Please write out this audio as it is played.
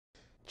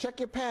Check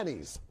your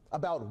panties.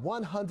 About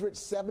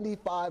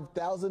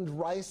 175,000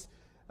 rice.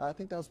 I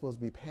think that was supposed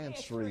to be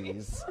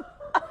pantries.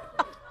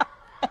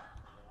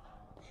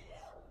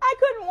 I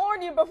couldn't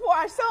warn you before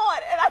I saw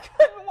it, and I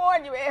couldn't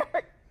warn you,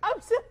 Eric.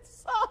 I'm so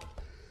sorry.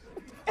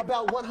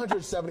 About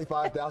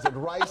 175,000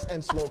 rice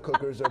and slow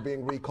cookers are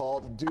being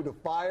recalled due to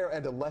fire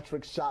and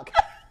electric shock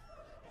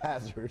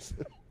hazards.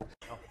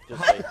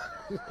 Just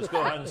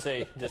go ahead and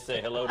say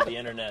hello to the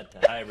internet.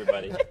 Hi,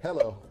 everybody.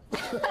 Hello.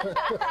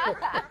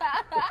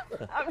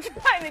 I'm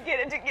trying to get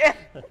it together.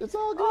 It's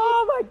all good.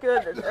 Oh, my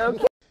goodness.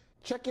 Okay.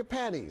 Check your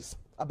panties.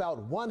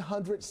 About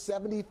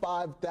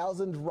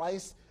 175,000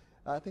 rice.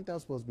 I think that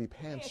was supposed to be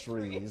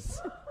pantries.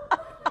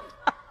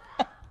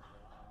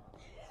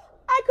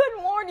 I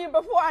couldn't warn you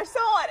before I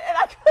saw it, and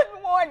I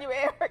couldn't warn you,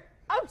 Eric.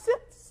 I'm so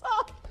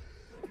sorry.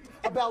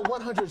 About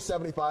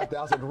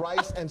 175,000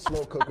 rice and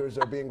slow cookers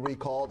are being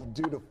recalled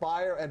due to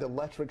fire and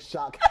electric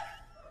shock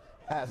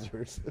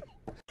hazards.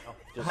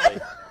 Just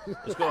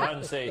go ahead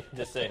and say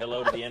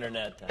hello to the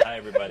internet. Hi,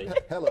 everybody.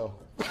 Hello.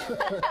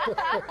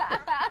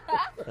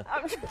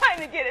 I'm trying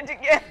to get it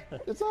together.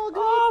 It's all good.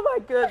 Oh, my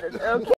goodness. Okay.